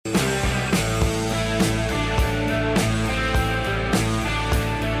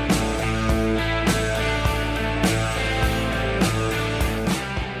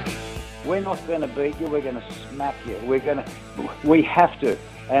not going to beat you. We're going to smack you. We have to.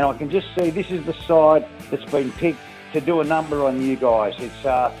 And I can just see this is the side that's been picked to do a number on you guys. It's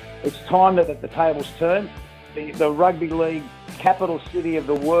time that the tables turn. The rugby league capital city of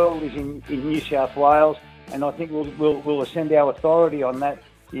the world is in New South Wales, and I think we'll ascend our authority on that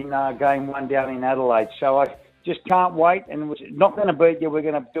in game one down in Adelaide. So I just can't wait, and we're not going to beat you. We're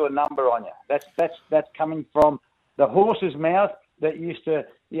going to do a number on you. That's coming from the horse's mouth that used to,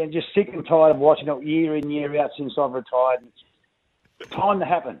 just sick and tired of watching it year in, year out since I've retired. It's time to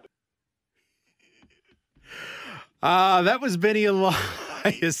happen. That was Benny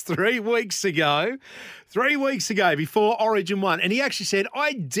Elias 3 weeks ago. 3 weeks ago before Origin 1. And he actually said,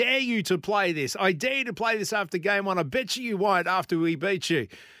 I dare you to play this. I dare you to play this after game one. I bet you won't after we beat you.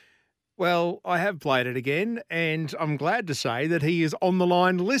 Well, I have played it again, and I'm glad to say that he is on the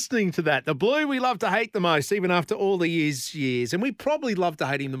line listening to that. The Blue we love to hate the most, even after all the years. And we probably love to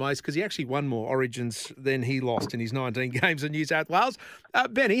hate him the most because he actually won more Origins than he lost in his 19 games in New South Wales.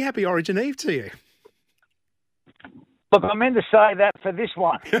 Benny, happy Origin Eve to you. Look, I meant to say that for this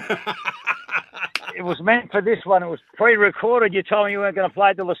one. It was meant for this one. It was pre-recorded. You told me you weren't going to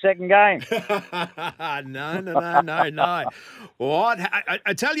play till the second game. No. What?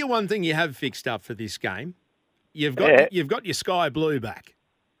 I tell you one thing you have fixed up for this game. You've got your sky blue back.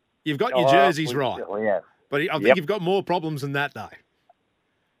 You've got your jerseys right. Yeah. But I think you've got more problems than that, though.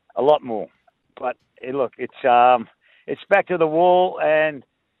 A lot more. But look, it's back to the wall, and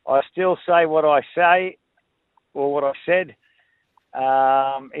I still say what I say. Or what I said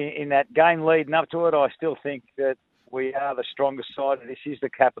in that game leading up to it, I still think that we are the strongest side. This is the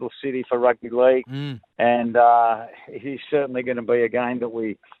capital city for rugby league, and it is certainly going to be a game that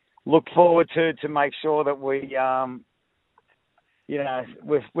we look forward to make sure that we,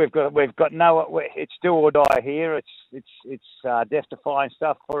 we've got no. It's do or die here. It's death-defying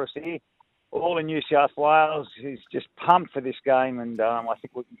stuff for us here. All in New South Wales is just pumped for this game, and I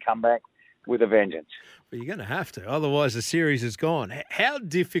think we can come back with a vengeance. Well, you're going to have to, otherwise the series is gone. How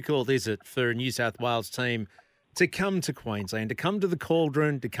difficult is it for a New South Wales team to come to Queensland, to come to the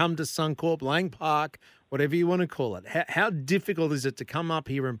Cauldron, to come to Suncorp, Lang Park, whatever you want to call it? How difficult is it to come up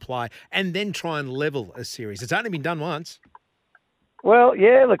here and play and then try and level a series? It's only been done once. Well,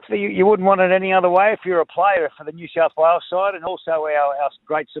 yeah, look, you wouldn't want it any other way if you're a player for the New South Wales side, and also our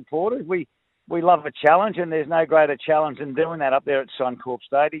great supporters. We love a challenge, and there's no greater challenge than doing that up there at Suncorp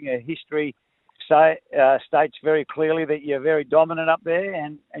Stadium. History states very clearly that you're very dominant up there,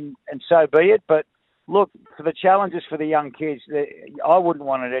 and so be it. But look, for the challenges for the young kids, I wouldn't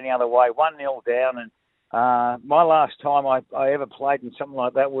want it any other way. 1-0 down, and my last time I ever played in something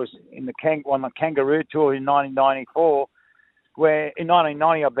like that was on the Kangaroo Tour in 1994, where in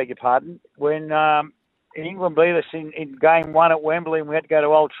 1990, I beg your pardon, when England beat us in game one at Wembley, and we had to go to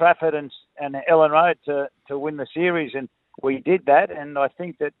Old Trafford and Ellen Road to win the series, and we did that. And I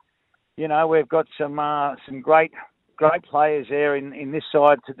think that we've got some great players there in this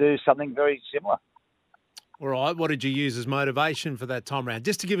side to do something very similar. All right, what did you use as motivation for that time round?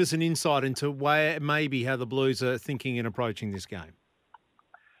 Just to give us an insight into how the Blues are thinking and approaching this game.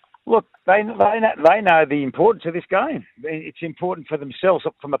 Look, they know the importance of this game. It's important for themselves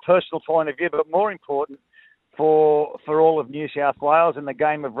from a personal point of view, but more important for all of New South Wales and the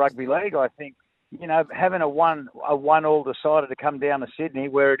game of rugby league. I think having a one all decided to come down to Sydney,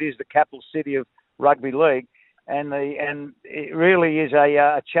 where it is the capital city of rugby league, and it really is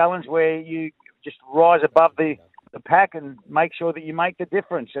a challenge where you just rise above the pack and make sure that you make the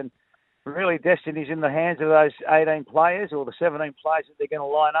difference. And really, destiny's in the hands of those 18 players or the 17 players that they're going to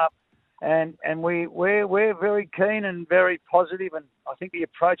line up. And we're very keen and very positive, and I think the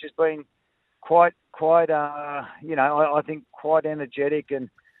approach has been quite I think quite energetic and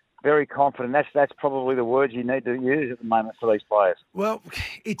very confident. That's probably the words you need to use at the moment for these players. Well,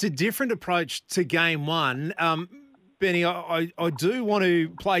 it's a different approach to game one. Benny, I do want to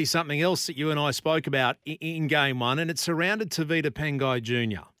play something else that you and I spoke about in game one, and it's surrounded Tavita Pangai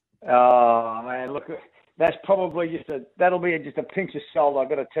Jr. Oh, man, look, that's probably that'll be just a pinch of salt. I've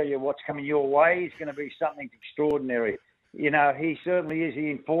got to tell you what's coming your way. It's going to be something extraordinary. He certainly is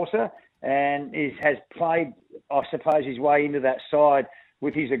the enforcer and has played, I suppose, his way into that side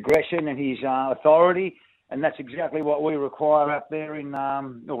with his aggression and his authority. And that's exactly what we require up there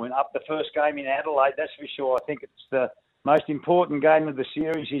up the first game in Adelaide, that's for sure. I think it's the most important game of the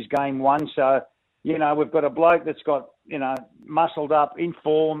series is game one. So, we've got a bloke that's got, muscled up, in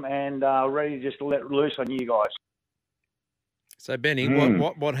form, and ready to just let loose on you guys. So, Benny,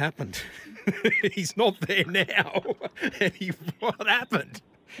 what happened? He's not there now. What happened?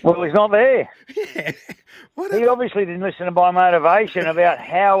 Well, he's not there. Yeah. He obviously didn't listen to my motivation about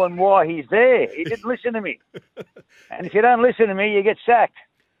how and why he's there. He didn't listen to me. And if you don't listen to me, you get sacked.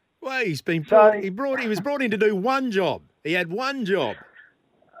 Well, he's been So- brought. He was brought in to do one job. He had one job.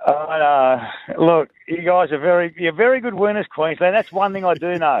 Look, you guys you're very good winners, Queensland. That's one thing I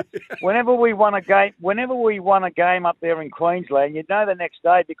do know. Whenever we won a game up there in Queensland, you'd know the next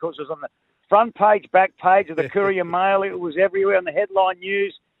day because it was on the front page, back page of the Courier Mail. It was everywhere on the headline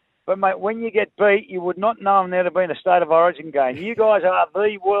news. But, mate, when you get beat, you would not know there'd have been a State of Origin game. You guys are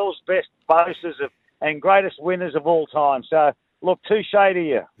the world's best boasters and greatest winners of all time. So, look, touche to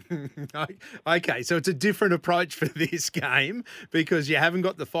you. Okay, so it's a different approach for this game because you haven't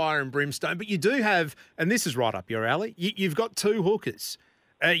got the fire and brimstone, but you do have, and this is right up your alley, you've got two hookers.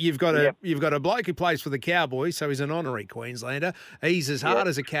 You've got a bloke who plays for the Cowboys, so he's an honorary Queenslander. He's as hard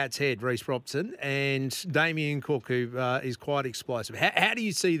as a cat's head, Reece Robson, and Damien Cook, who is quite explosive. How do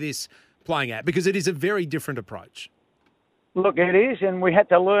you see this playing out? Because it is a very different approach. Look, it is, and we had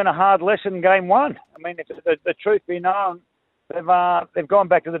to learn a hard lesson in game one. I mean, if the truth be known, they've gone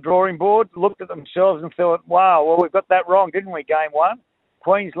back to the drawing board, looked at themselves and thought, wow, well, we've got that wrong, didn't we, game one?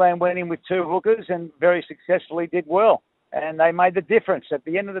 Queensland went in with two hookers and very successfully did well. And they made the difference. At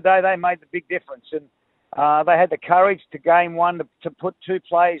the end of the day, they made the big difference. And they had the courage to game one to put two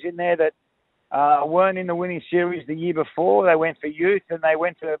players in there that weren't in the winning series the year before. They went for youth and they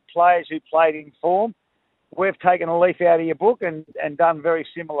went for players who played in form. We've taken a leaf out of your book and done very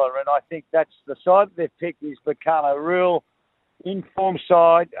similar. And I think that's the side that they've picked has become a real informed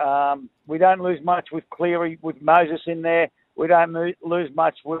side. We don't lose much with Cleary, with Moses in there. We don't lose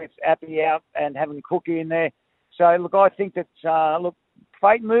much with Appy out and having Cookie in there. So, look, I think that,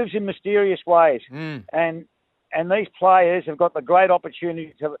 fate moves in mysterious ways. And these players have got the great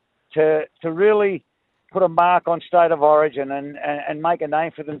opportunity to really put a mark on State of Origin and make a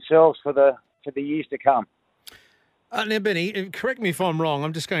name for themselves for the years to come. Now, Benny, correct me if I'm wrong.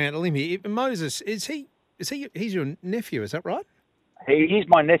 I'm just going out on a limb here. Moses, he's your nephew, is that right? He's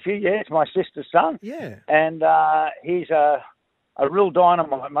my nephew, yeah. It's my sister's son. Yeah. And he's a real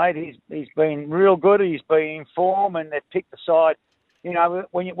dynamite, mate. He's been real good. He's been in form, and they've picked the side. You know,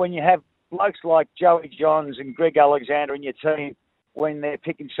 when you have blokes like Joey Johns and Greg Alexander in your team, when they're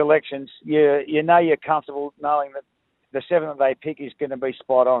picking selections, you know you're comfortable knowing that the seven that they pick is going to be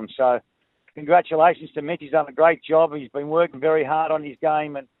spot on. So, congratulations to Mitch. He's done a great job. He's been working very hard on his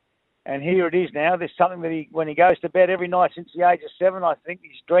game, and here it is now. There's something that when he goes to bed every night since the age of 7, I think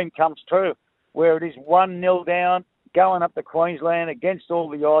his dream comes true, where it is 1-0 down, going up to Queensland against all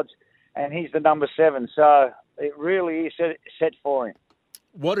the odds, and he's the number 7. So it really is set for him.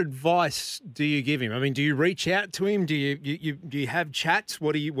 What advice do you give him? I mean, do you reach out to him? Do you have chats?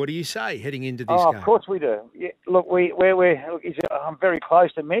 What do you say heading into this game? Of course we do. Yeah, look, I'm very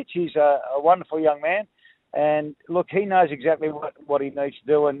close to Mitch. He's a wonderful young man, and look, he knows exactly what he needs to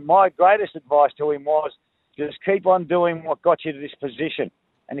do. And my greatest advice to him was just keep on doing what got you to this position.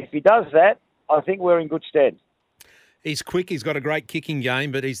 And if he does that, I think we're in good stead. He's quick. He's got a great kicking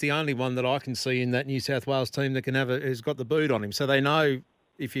game, but he's the only one that I can see in that New South Wales team that has got the boot on him. So they know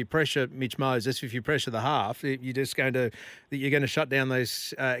if you pressure Mitch Moses, if you pressure the half, you're going to shut down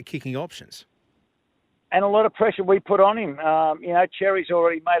those kicking options. And a lot of pressure we put on him. Cherry's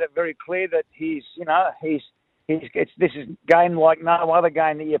already made it very clear that this is game like no other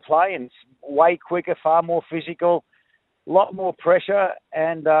game that you play, and it's way quicker, far more physical. A lot more pressure,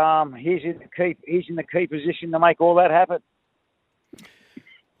 and he's in the key position to make all that happen.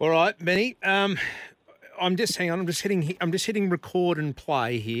 All right, Benny. I'm just hitting record and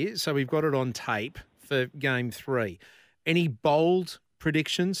play here, so we've got it on tape for Game 3. Any bold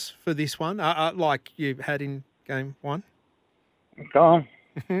predictions for this one, like you had in Game 1? Go on.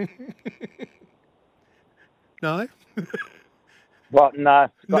 No. What? No,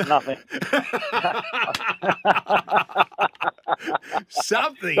 got nothing.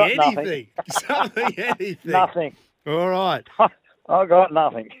 Something, Got anything. nothing. Something, anything. Nothing. All right. I got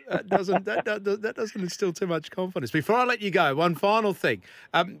nothing. That doesn't instill too much confidence. Before I let you go, one final thing.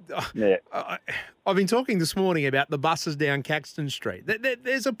 Yeah. I've been talking this morning about the buses down Caxton Street.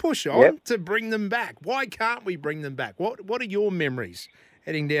 There's a push on to bring them back. Why can't we bring them back? What are your memories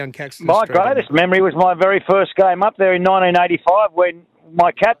heading down Caxton My Street? greatest memory was my very first game up there in 1985 when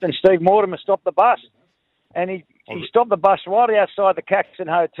my captain, Steve Mortimer, stopped the bus. And he stopped the bus right outside the Caxton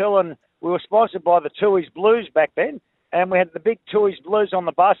Hotel, and we were sponsored by the Tooheys Blues back then. And we had the big Tooheys Blues on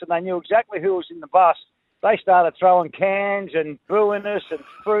the bus, and they knew exactly who was in the bus. They started throwing cans and booing us and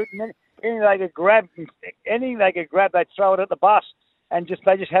fruit and anything they could grab, they'd throw it at the bus, and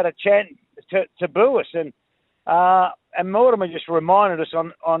they just had a chant to boo us. And And Mortimer just reminded us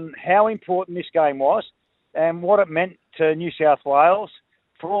on how important this game was and what it meant to New South Wales,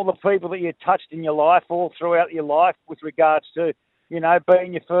 for all the people that you touched in your life, all throughout your life, with regards to,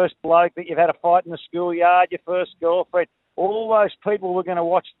 being your first bloke that you've had a fight in the schoolyard, your first girlfriend. All those people we're going to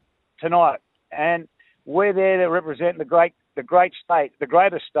watch tonight. And we're there to represent the great state, the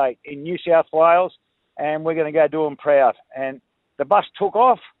greatest state in New South Wales, and we're going to go do them proud. And the bus took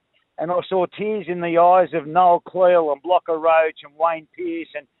off, and I saw tears in the eyes of Noel Cleal and Blocker Roach and Wayne Pearce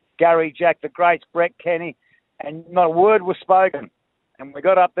and Gary Jack, the greats, Brett Kenny, and not a word was spoken. And we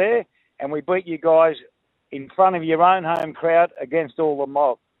got up there, and we beat you guys in front of your own home crowd against all the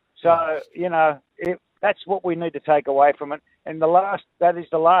mob. So, that's what we need to take away from it. And that is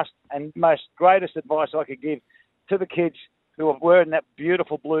the last and most greatest advice I could give to the kids who are wearing that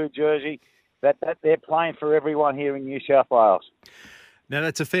beautiful blue jersey, that they're playing for everyone here in New South Wales. Now,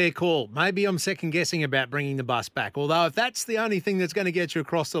 that's a fair call. Maybe I'm second-guessing about bringing the bus back. Although if that's the only thing that's going to get you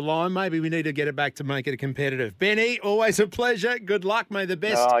across the line, maybe we need to get it back to make it competitive. Benny, always a pleasure. Good luck. May the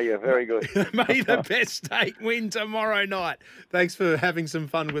best. Oh, you're very good. May the best state win tomorrow night. Thanks for having some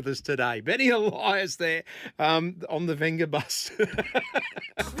fun with us today. Benny Elias there on the Venga bus.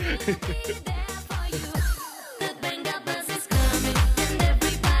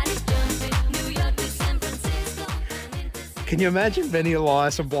 Can you imagine Benny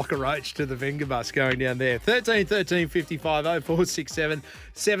Elias and Blocker Roach to the Venga bus going down there? 13 13 55 0467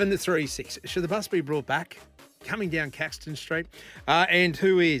 736. Should the bus be brought back? Coming down Caxton Street. And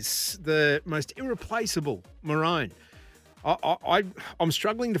who is the most irreplaceable Maroon? I'm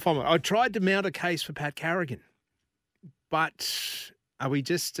struggling to find one. I tried to mount a case for Pat Carrigan, but are we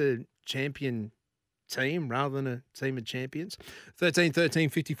just a champion team rather than a team of champions? 13 13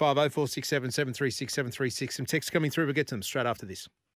 55 0467 736 736. Some texts coming through. We'll get to them straight after this.